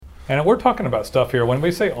And we're talking about stuff here. When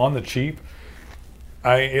we say on the cheap,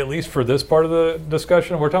 at least for this part of the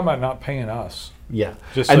discussion, we're talking about not paying us. Yeah.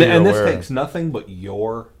 Just so and this takes nothing but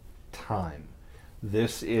your time.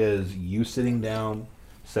 This is you sitting down,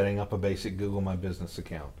 setting up a basic Google My Business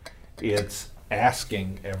account. It's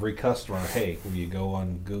asking every customer, hey, will you go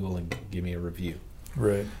on Google and give me a review?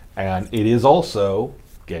 Right. And it is also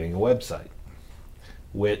getting a website,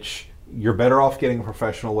 which you're better off getting a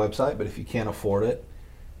professional website, but if you can't afford it,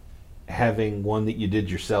 having one that you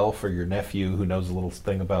did yourself or your nephew who knows a little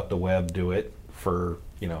thing about the web do it for,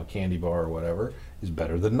 a candy bar or whatever is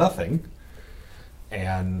better than nothing.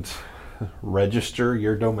 And register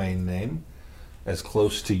your domain name as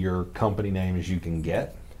close to your company name as you can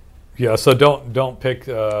get. Yeah, so don't pick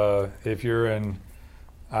if you're in,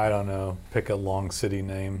 I don't know, pick a long city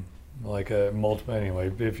name like a multiple.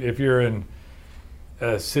 Anyway, if you're in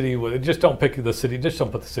a city with, just don't pick the city. Just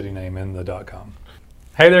don't put the city name in the .com.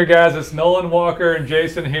 Hey there, guys! It's Nolan Walker and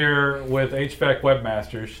Jason here with HVAC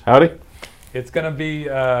Webmasters. Howdy. It's going to be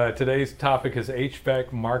today's topic is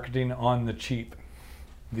HVAC marketing on the cheap.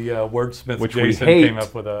 The wordsmith Which Jason we hate, came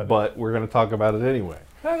up with a. But we're going to talk about it anyway.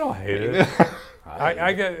 I don't hate it.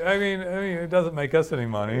 I mean, it doesn't make us any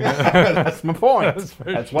money. That's my point.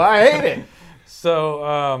 That's why I hate it.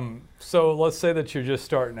 So let's say that you're just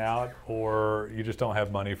starting out, or you just don't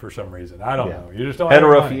have money for some reason. I don't know. You just don't had have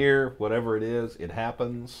a rough money. year, whatever it is, it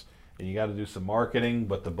happens, and you got to do some marketing.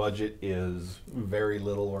 But the budget is very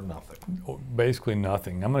little or nothing. Basically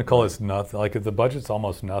nothing. I'm going to call this nothing. Like if the budget's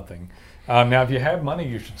almost nothing. Now, if you have money,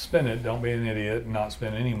 you should spend it. Don't be an idiot and not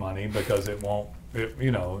spend any money because it won't. If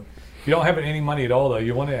you don't have any money at all, though,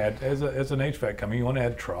 you want to add as an HVAC company, you want to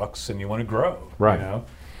add trucks and you want to grow. Right.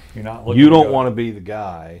 You're not looking. You don't want to be the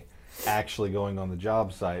guy actually going on the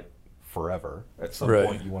job site forever. At some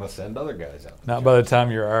point, you want to send other guys out. Not by the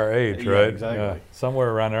time you're our age, right? Exactly. Yeah. Somewhere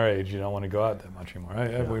around our age, you don't want to go out that much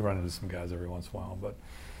anymore. We run into some guys every once in a while, but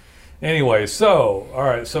anyway. So, all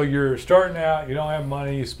right. So you're starting out. You don't have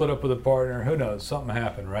money. You split up with a partner. Who knows? Something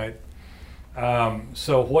happened, right?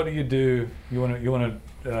 So what do? You want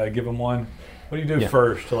to give them one. What do you do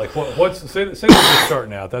first? To say they're just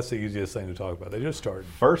starting out. That's the easiest thing to talk about. They just started.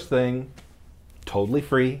 First thing, totally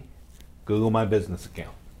free, Google My Business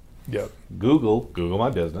account. Yep. Google My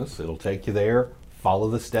Business. It'll take you there. Follow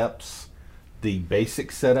the steps. The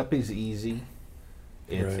basic setup is easy.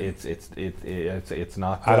 It's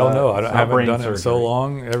not. I don't know. I haven't done it in so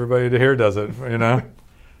long. Everybody here does it.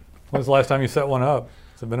 When's the last time you set one up?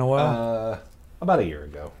 Has it been a while? About a year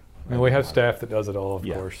ago. I mean, we have staff that does it all, of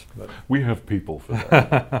course. But we have people for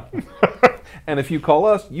that. And if you call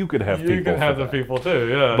us, you could have people. You can have the people too,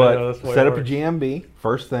 yeah. But set up a GMB.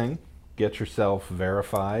 First thing, get yourself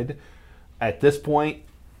verified. At this point,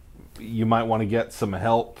 you might want to get some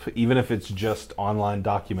help, even if it's just online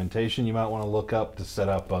documentation. You might want to look up to set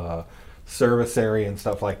up a service area and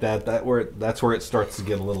stuff like that. That's where it starts to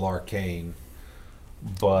get a little arcane.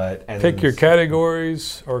 Pick your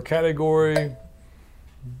categories or category.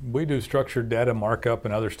 We do structured data markup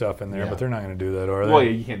and other stuff in there, but they're not going to do that, are they? Well,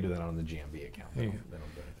 you can't do that on the GMB account. They don't do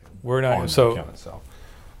anything. We're not. On So the account itself.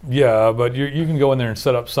 Yeah, but you can go in there and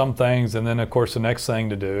set up some things, and then of course the next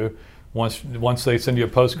thing to do, once they send you a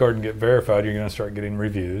postcard and get verified, you're going to start getting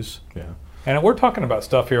reviews. Yeah. And we're talking about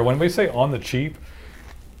stuff here. When we say on the cheap,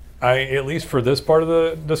 at least for this part of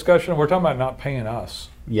the discussion, we're talking about not paying us.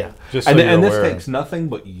 Yeah. Just so and this aware. takes nothing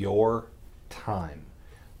but your time.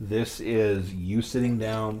 This is you sitting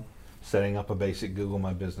down, setting up a basic Google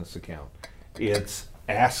My Business account. It's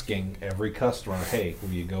asking every customer, hey, will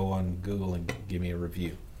you go on Google and give me a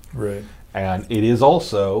review? Right. And it is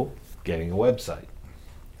also getting a website,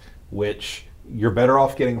 which you're better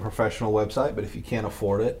off getting a professional website, but if you can't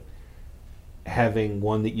afford it, having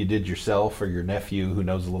one that you did yourself or your nephew who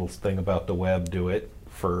knows a little thing about the web do it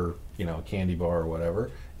for, a candy bar or whatever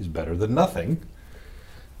is better than nothing.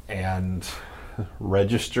 And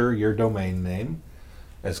register your domain name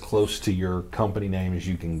as close to your company name as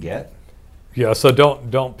you can get. Yeah, so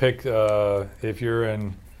don't pick if you're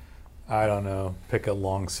in, I don't know, pick a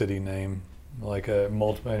long city name like a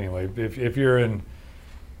multiple. Anyway, if you're in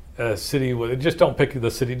a city with, just don't pick the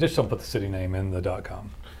city. Just don't put the city name in the .com.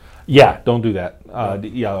 Yeah, don't do that.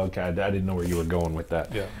 Okay, I didn't know where you were going with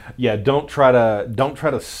that. Yeah. Don't try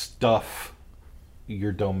to stuff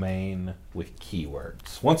your domain with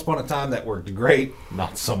keywords. Once upon a time that worked great,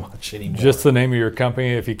 not so much anymore. Just the name of your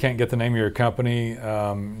company. If you can't get the name of your company,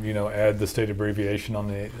 add the state abbreviation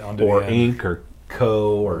onto or the end. Inc. or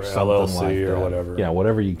Co. or something LLC like that. or whatever. Yeah,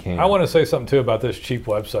 whatever you can. I want to say something too about this cheap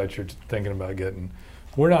website you're thinking about getting.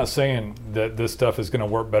 We're not saying that this stuff is going to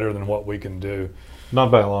work better than what we can do.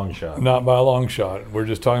 Not by a long shot. Not by a long shot. We're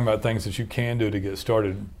just talking about things that you can do to get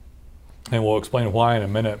started. And we'll explain why in a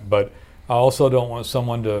minute. But I also don't want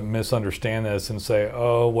someone to misunderstand this and say,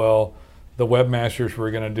 oh, well, the webmasters were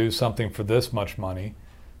going to do something for this much money.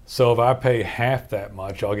 So if I pay half that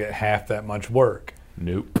much, I'll get half that much work.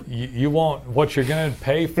 Nope. You won't. What you're going to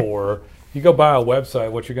pay for, you go buy a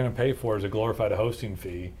website, what you're going to pay for is a glorified hosting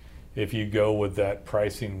fee if you go with that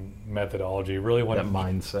pricing methodology. Really, when That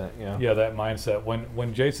mindset, yeah. Yeah, that mindset.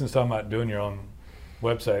 When Jason's talking about doing your own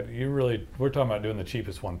website, we're talking about doing the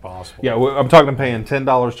cheapest one possible. Yeah, I'm talking paying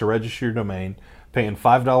 $10 to register your domain, paying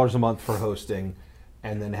 $5 a month for hosting,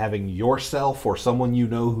 and then having yourself or someone you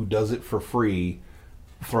know who does it for free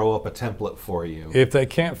throw up a template for you. If they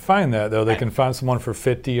can't find that, though, they can find someone for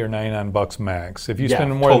 $50 or $99 max. If you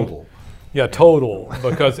spend more total. Total.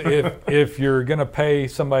 Because if you're going to pay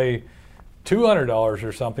somebody $200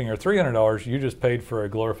 or something or $300, you just paid for a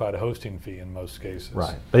glorified hosting fee in most cases.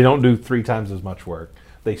 Right. They don't do 3 times as much work.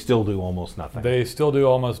 They still do almost nothing. They still do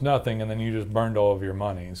almost nothing, and then you just burned all of your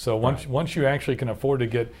money. So once you actually can afford to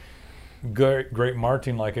get great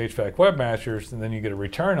marketing like HVAC Webmasters, and then you get a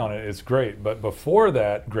return on it, it's great. But before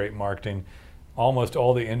that great marketing, almost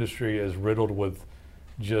all the industry is riddled with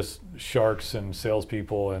just sharks and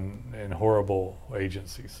salespeople and horrible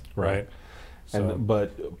agencies, right? So,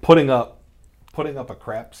 but putting up a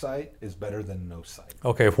crap site is better than no site.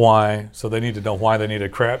 Okay, why? So they need to know why they need a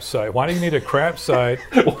crap site. Why do you need a crap site?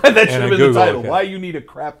 That should have been the title. Why you need a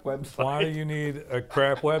crap website? Why do you need a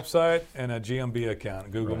crap website and a GMB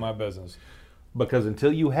account? Google My Business. Because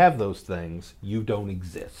until you have those things, you don't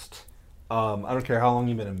exist. I don't care how long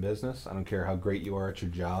you've been in business. I don't care how great you are at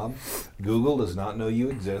your job. Google does not know you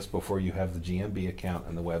exist before you have the GMB account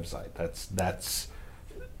and the website. That's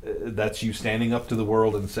you standing up to the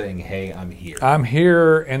world and saying, hey, I'm here. I'm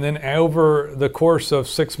here, and then over the course of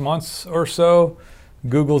 6 months or so,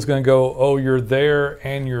 Google's going to go, oh, you're there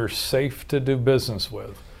and you're safe to do business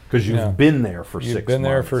with. Because you've been there for 6 months. You've been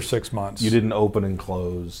there for 6 months. You didn't open and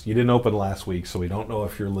close. You didn't open last week, so we don't know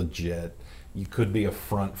if you're legit. You could be a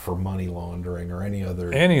front for money laundering or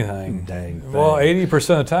anything. Dang thing. Well, 80% of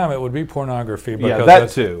the time it would be pornography. Yeah, that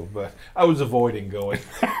too. But I was avoiding going.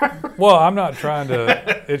 Well, I'm not trying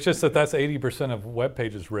to. It's just that's 80% of web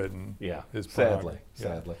pages written. Yeah, is sadly.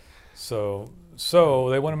 So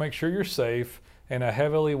they want to make sure you're safe, and a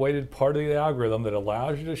heavily weighted part of the algorithm that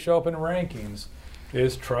allows you to show up in rankings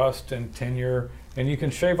is trust and tenure. And you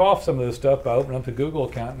can shave off some of this stuff by opening up the Google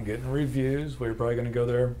account and getting reviews. We're probably going to go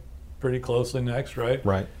there pretty closely next, right?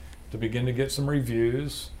 Right. To begin to get some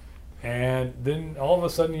reviews. And then all of a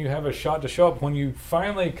sudden you have a shot to show up. When you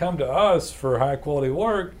finally come to us for high quality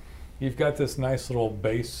work, you've got this nice little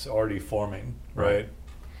base already forming, right?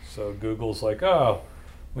 So Google's like, oh,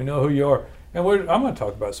 we know who you are. And I'm going to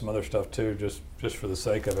talk about some other stuff too, just for the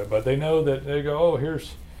sake of it. But they know that they go, oh,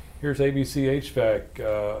 here's ABC HVAC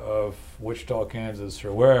of Wichita, Kansas,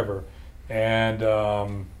 or wherever. And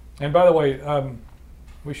by the way,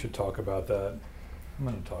 we should talk about that. I'm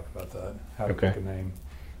going to talk about that. How to pick a name.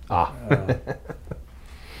 How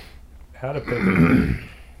to pick a name.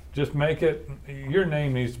 Just make it, your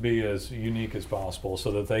name needs to be as unique as possible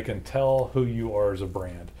so that they can tell who you are as a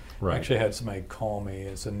brand. Right. I actually had somebody call me.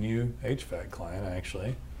 It's a new HVAC client,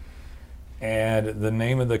 actually. And the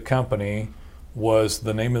name of the company was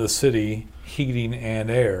the name of the city, Heating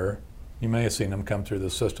and Air. You may have seen them come through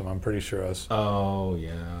the system. I'm pretty sure. Oh,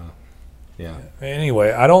 yeah. Yeah.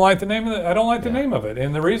 Anyway, I don't like the name of it. I don't like the name of it,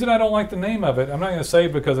 and the reason I don't like the name of it, I'm not going to say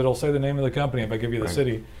because it'll say the name of the company if I give you the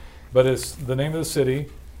city, but it's the name of the city,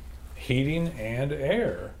 Heating and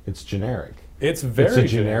Air. It's generic. It's very. It's a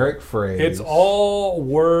generic phrase. It's all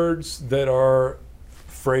words that are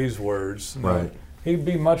phrase words. Right. He'd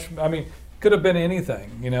be much. I mean, could have been anything,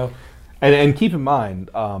 you know. And keep in mind,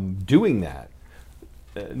 doing that,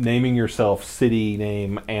 naming yourself city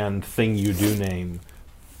name and thing you do name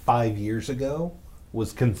 5 years ago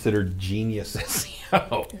was considered genius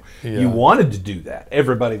SEO. Yeah. You wanted to do that.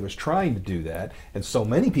 Everybody was trying to do that. And so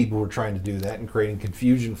many people were trying to do that and creating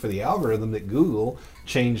confusion for the algorithm that Google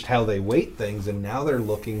changed how they weight things, and now they're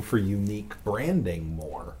looking for unique branding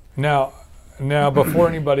more. Now, before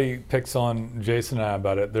anybody picks on Jason and I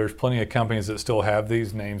about it, there's plenty of companies that still have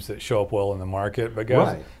these names that show up well in the market. But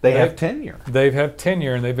guys, they have tenure. They have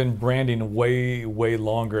tenure, and they've been branding way, way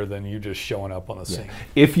longer than you just showing up on the scene.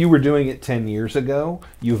 If you were doing it 10 years ago,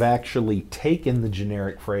 you've actually taken the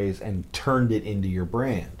generic phrase and turned it into your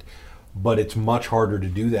brand. But it's much harder to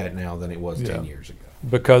do that now than it was 10 years ago.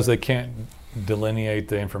 Because they can't delineate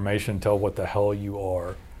the information, tell what the hell you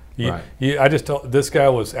are. Right. I just told this guy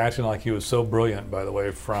was acting like he was so brilliant, by the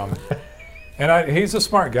way, from And he's a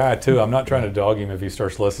smart guy too. I'm not trying to dog him if he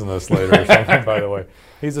starts listening to this later or something. By the way,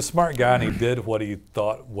 he's a smart guy, and he did what he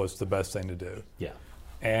thought was the best thing to do. Yeah.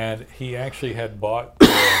 And he actually had bought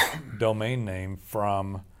the domain name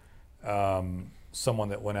from someone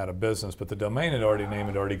that went out of business, but the domain had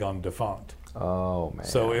already gone defunct. Oh man.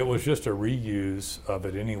 So it was just a reuse of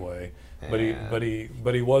it anyway. But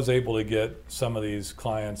he was able to get some of these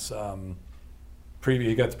clients.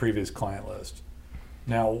 He got the previous client list.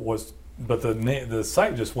 But the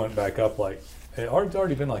site just went back up like it's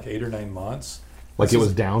already been like 8 or 9 months. Like it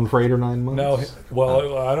was down for 8 or 9 months? No,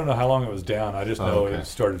 well, I don't know how long it was down. I just know it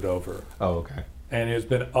started over. Oh, okay. And it's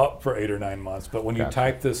been up for 8 or 9 months. But when you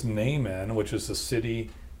type this name in, which is the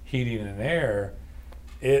city heating and air,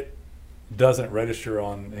 it doesn't register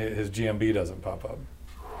on his GMB doesn't pop up.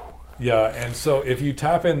 Yeah, and so if you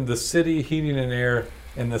type in the city heating and air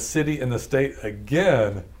and the city and the state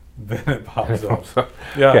again, then it pops up.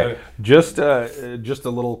 Yeah. Okay. Just a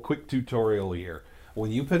little quick tutorial here.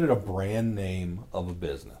 When you put in a brand name of a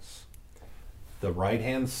business, the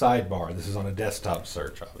right-hand sidebar, this is on a desktop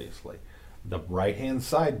search, obviously. The right-hand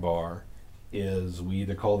sidebar is, we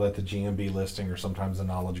either call that the GMB listing or sometimes the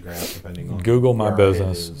knowledge graph, depending on Google My where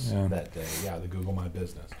Business it is that day. Yeah, the Google My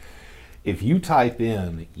Business. If you type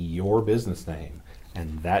in your business name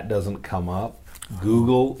and that doesn't come up,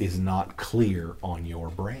 Google is not clear on your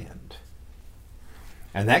brand.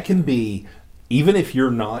 And that can be, even if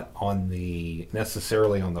you're not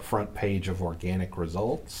necessarily on the front page of organic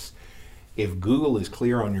results, if Google is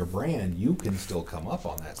clear on your brand, you can still come up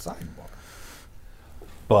on that sidebar.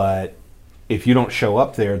 But if you don't show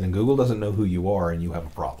up there, then Google doesn't know who you are and you have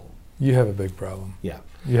a problem. You have a big problem. Yeah.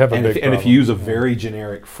 You have a big problem. And if you use a very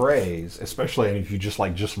generic phrase, especially if you just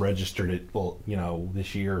registered it,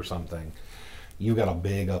 this year or something, you got a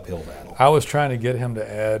big uphill battle. I was trying to get him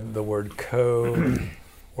to add the word co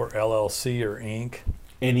or LLC or Inc.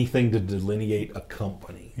 Anything to delineate a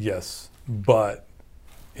company. Yes, but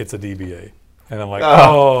it's a DBA. And I'm like,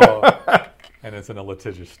 oh. And it's in a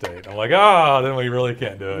litigious state. I'm like, then we really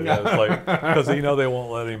can't do it. It's like, because they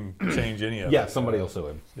won't let him change any of it. Yeah, somebody will sue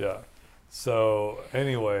him. Yeah. So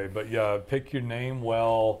anyway, but yeah, pick your name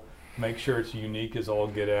well. Make sure it's unique as all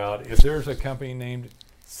get out. If there's a company named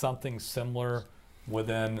something similar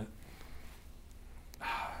within,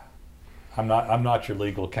 I'm not your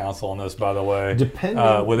legal counsel on this, by the way. Depending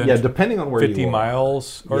on where 50 you are.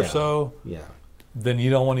 miles or so. Yeah. Then you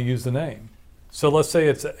don't want to use the name. So let's say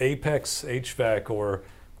it's Apex HVAC, or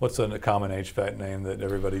what's a common HVAC name that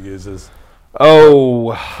everybody uses?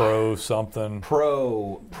 Oh, Pro something.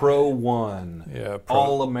 Pro One. Yeah.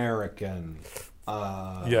 All American.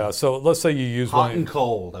 Yeah. So let's say you use Hot one. and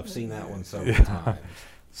Cold. I've seen that one several times.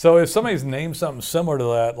 So if somebody's named something similar to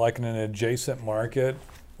that, like in an adjacent market,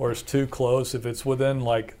 or it's too close, if it's within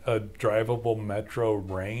like a drivable metro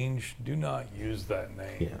range, do not use that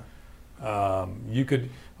name. Yeah.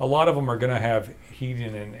 A lot of them are going to have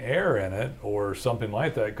heating and air in it or something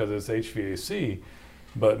like that because it's HVAC,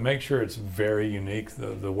 but make sure it's very unique,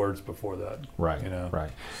 the words before that. Right, right.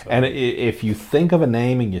 So. And if you think of a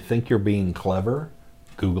name and you think you're being clever,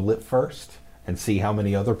 Google it first and see how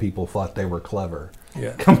many other people thought they were clever.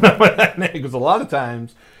 Yeah. Coming up with that name, because a lot of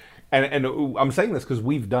times, and I'm saying this because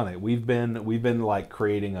we've done it. We've been like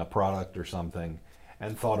creating a product or something,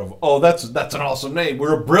 and thought of, that's an awesome name.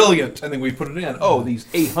 We're brilliant, and then we put it in. Oh, these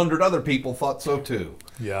 800 other people thought so too.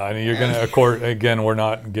 Yeah, and you're going to, of course, again, we're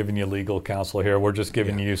not giving you legal counsel here. We're just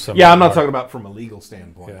giving you some. Yeah, I'm not talking about from a legal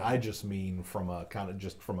standpoint. Yeah. I just mean from a kind of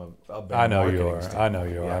just from a better I know you marketing are. standpoint. I know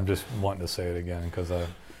you are. Yeah. I'm just wanting to say it again because I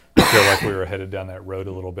feel like we were headed down that road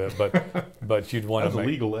a little bit, but you'd want As to a make.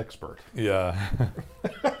 legal expert. Yeah.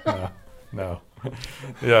 No.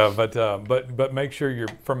 Yeah, but make sure you're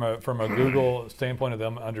from a Google standpoint of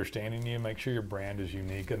them understanding you. Make sure your brand is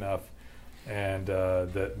unique enough, and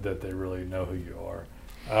that they really know who you are.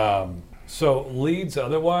 So leads.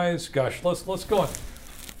 Otherwise, gosh, let's go on.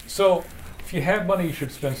 So if you have money, you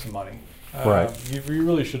should spend some money. Right. You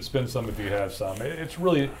really should spend some if you have some.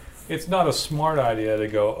 It's not a smart idea to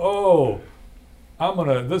go,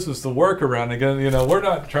 this is the workaround again. We're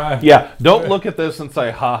not trying. Yeah, don't look at this and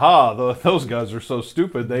say, those guys are so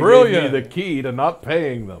stupid. They Brilliant. gave me the key to not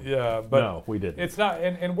paying them. Yeah, but no, we didn't. It's not,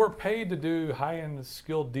 and we're paid to do high-end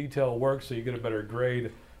skilled detail work so you get a better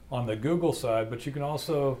grade on the Google side, but you can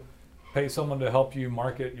also pay someone to help you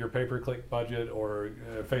market your pay-per-click budget or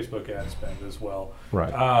Facebook ad spend as well.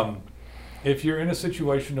 Right. If you're in a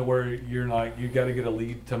situation to where you're like, you got to get a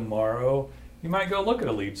lead tomorrow, you might go look at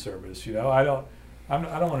a lead service.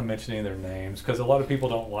 I don't want to mention any of their names because a lot of people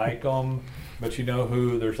don't like them, but you know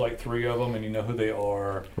who, there's like 3 of them and you know who they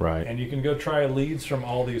are. Right. And you can go try leads from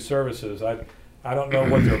all these services. I don't know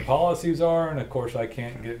what their policies are, and of course I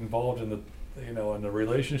can't get involved in the, in the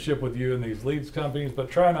relationship with you and these leads companies, but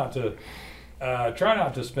try not to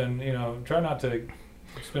spend, try not to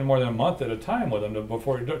spend more than a month at a time with them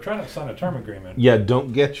before you try not to sign a term agreement. Yeah,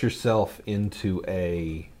 don't get yourself into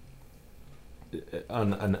an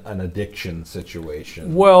addiction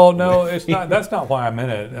situation. Well, no, it's not. That's not why I'm in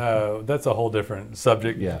it. That's a whole different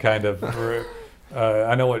subject, Yeah. kind of.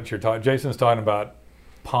 I know what you're talking. Jason's talking about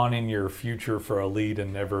pawning your future for a lead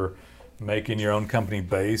and never making your own company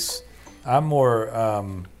base. I'm more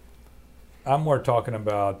talking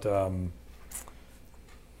about.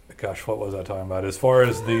 Gosh, what was I talking about? As far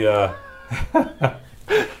as the.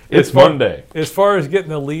 It's Monday. As far as getting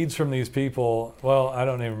the leads from these people, well, I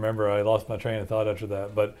don't even remember. I lost my train of thought after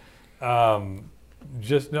that. But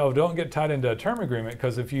don't get tied into a term agreement,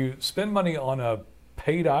 because if you spend money on a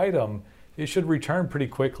paid item, it should return pretty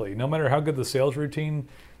quickly. No matter how good the sales routine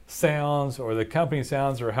sounds or the company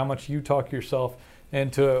sounds or how much you talk yourself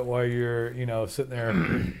into it while you're sitting there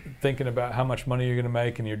thinking about how much money you're going to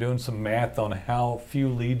make, and you're doing some math on how few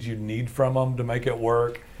leads you need from them to make it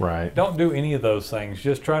work. Right. Don't do any of those things.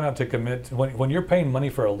 Just try not to commit. When you're paying money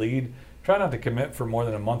for a lead, try not to commit for more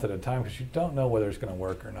than a month at a time, because you don't know whether it's going to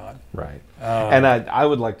work or not. Right. And I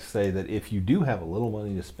would like to say that if you do have a little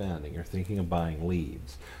money to spend and you're thinking of buying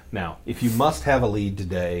leads, now, if you must have a lead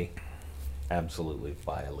today, absolutely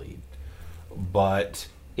buy a lead. But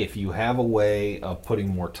if you have a way of putting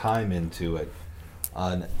more time into it,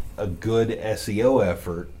 a good SEO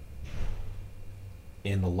effort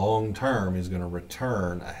in the long term is going to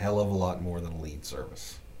return a hell of a lot more than a lead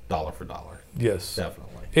service, dollar for dollar. Yes. Definitely.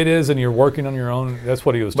 It is, and you're working on your own. That's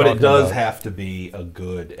what he was talking about. But it does have to be a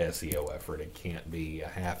good SEO effort. It can't be a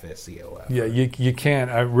half SEO effort. Yeah, you can't.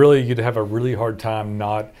 You'd have a really hard time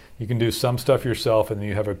you can do some stuff yourself, and then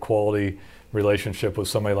you have a quality relationship with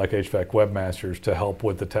somebody like HVAC Webmasters to help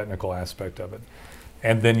with the technical aspect of it.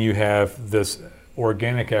 And then you have this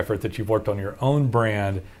organic effort that you've worked on your own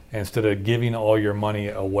brand instead of giving all your money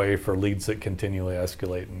away for leads that continually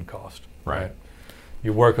escalate in cost. Right.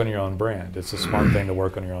 You work on your own brand. It's a smart thing to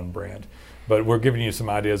work on your own brand. But we're giving you some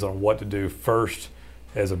ideas on what to do first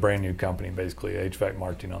as a brand new company, basically HVAC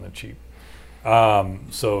marketing on the cheap.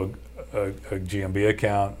 So a GMB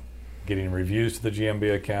account, getting reviews to the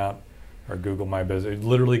GMB account, or Google My Business.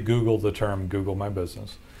 Literally Google the term Google My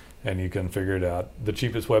Business, and you can figure it out. The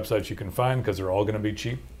cheapest websites you can find, because they're all going to be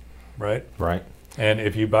cheap, right? Right. And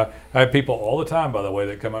if you buy, I have people all the time, by the way,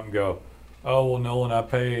 that come up and go, "Oh, well, Nolan, I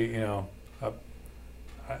pay, I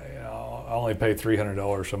only pay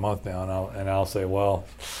 $300 a month now," and I'll say, "Well,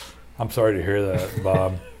 I'm sorry to hear that,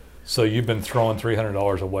 Bob. So you've been throwing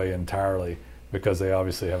 $300 away entirely because they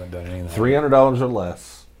obviously haven't done anything." $300 or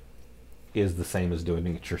less is the same as doing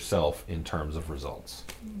it yourself in terms of results.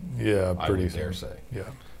 Yeah, I pretty would dare say. Yeah.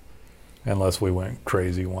 Unless we went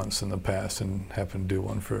crazy once in the past and happened to do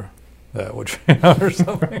one for that, which or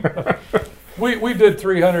something. we did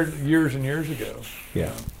 300 years and years ago.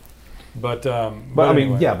 Yeah. But I anyway.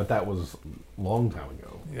 mean, yeah, but that was a long time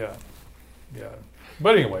ago. Yeah.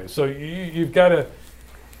 But anyway, so you've got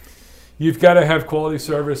to have quality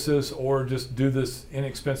services, or just do this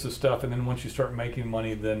inexpensive stuff, and then once you start making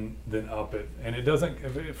money, then up it. And it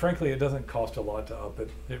doesn't, frankly, it doesn't cost a lot to up it.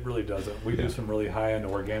 It really doesn't. We do some really high-end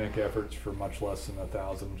organic efforts for much less than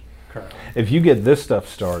 $1,000 currently. If you get this stuff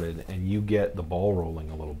started and you get the ball rolling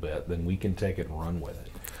a little bit, then we can take it and run with it.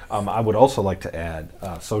 I would also like to add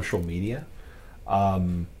social media.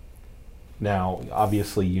 Now,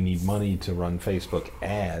 obviously, you need money to run Facebook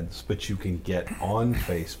ads, but you can get on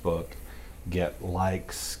Facebook, get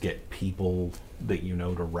likes, get people that you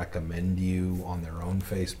know to recommend you on their own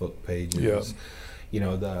Facebook pages.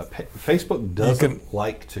 Yeah. Facebook doesn't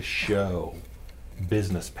like to show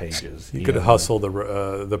business pages. You could hustle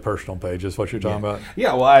the personal page, is what you're talking about.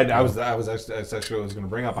 Yeah, well, that's actually what I was going to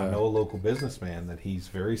bring up. I know a local businessman that he's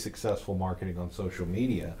very successful marketing on social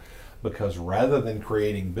media, because rather than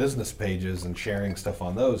creating business pages and sharing stuff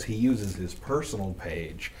on those, he uses his personal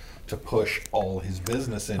page to push all his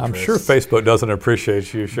business interests. I'm sure Facebook doesn't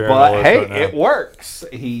appreciate you sharing all But this hey, right now. it works.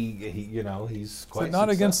 He's quite Is it not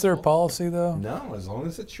against their policy, though? No, as long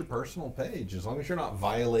as it's your personal page, as long as you're not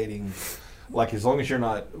violating, as long as you're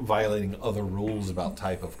not violating other rules about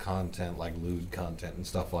type of content, like lewd content and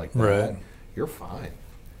stuff like that, right, you're fine.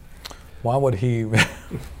 Why would he?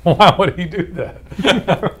 Why would he do that?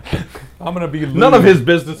 I'm going to be lewd. None of his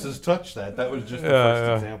businesses touch that. That was just the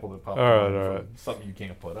first example that popped up. All right. Something you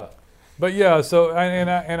can't put up. But yeah, so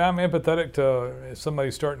I'm empathetic to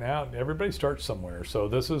somebody starting out. Everybody starts somewhere, so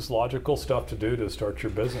this is logical stuff to do to start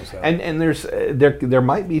your business out. And there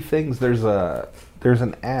might be things. There's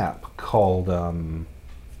an app called God,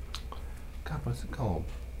 what's it called?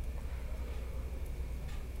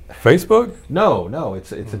 Facebook? No,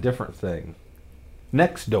 it's a different thing.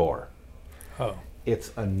 Nextdoor. Oh.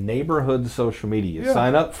 It's a neighborhood social media. You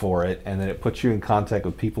sign up for it, and then it puts you in contact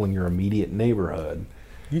with people in your immediate neighborhood.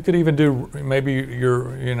 You could even do maybe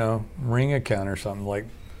your, Ring account or something like.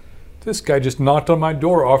 This guy just knocked on my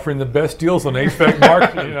door offering the best deals on HVAC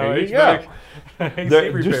market.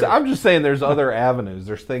 HVAC. I'm just saying, there's other avenues.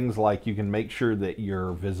 There's things like you can make sure that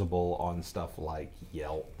you're visible on stuff like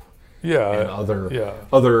Yelp. Yeah. And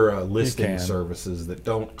other listing services that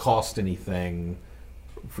don't cost anything.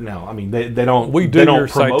 No, I mean they don't. We do they don't your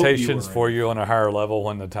promote citations for you on a higher level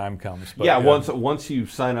when the time comes. But yeah, once you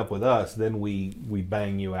sign up with us, then we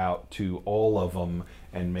bang you out to all of them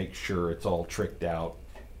and make sure it's all tricked out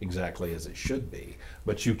exactly as it should be.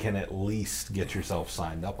 But you can at least get yourself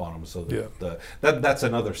signed up on them, so that that's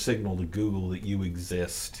another signal to Google that you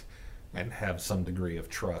exist and have some degree of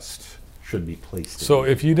trust should be placed. So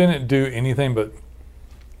if you didn't do anything but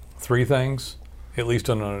 3 things, at least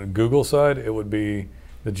on a Google side, it would be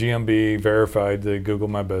the GMB verified, the Google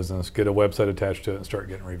My Business, get a website attached to it, and start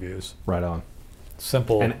getting reviews. Right on.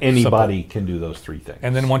 Simple. And anybody can do those 3 things.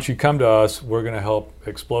 And then once you come to us, we're going to help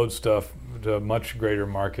explode stuff to a much greater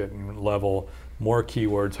market and level, more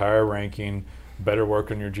keywords, higher ranking, better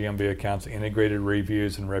work on your GMB accounts, integrated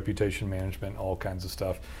reviews and reputation management, all kinds of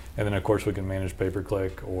stuff. And then, of course, we can manage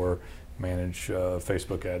pay-per-click or manage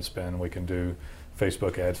Facebook ad spend. We can do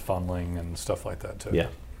Facebook ads funneling and stuff like that, too. Yeah.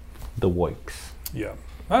 The Wikes. Yeah.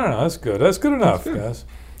 I don't know. That's good. That's good enough, guys.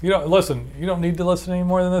 Listen, you don't need to listen any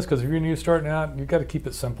more than this, because if you're new starting out, you've got to keep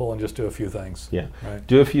it simple and just do a few things. Yeah. Right?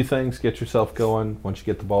 Do a few things, get yourself going. Once you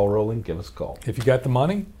get the ball rolling, give us a call. If you got the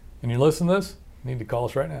money and you listen to this, you need to call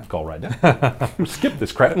us right now. Call right now. Skip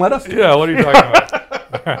this crap and let us. Yeah, what are you talking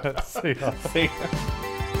about? All right, see ya. See ya.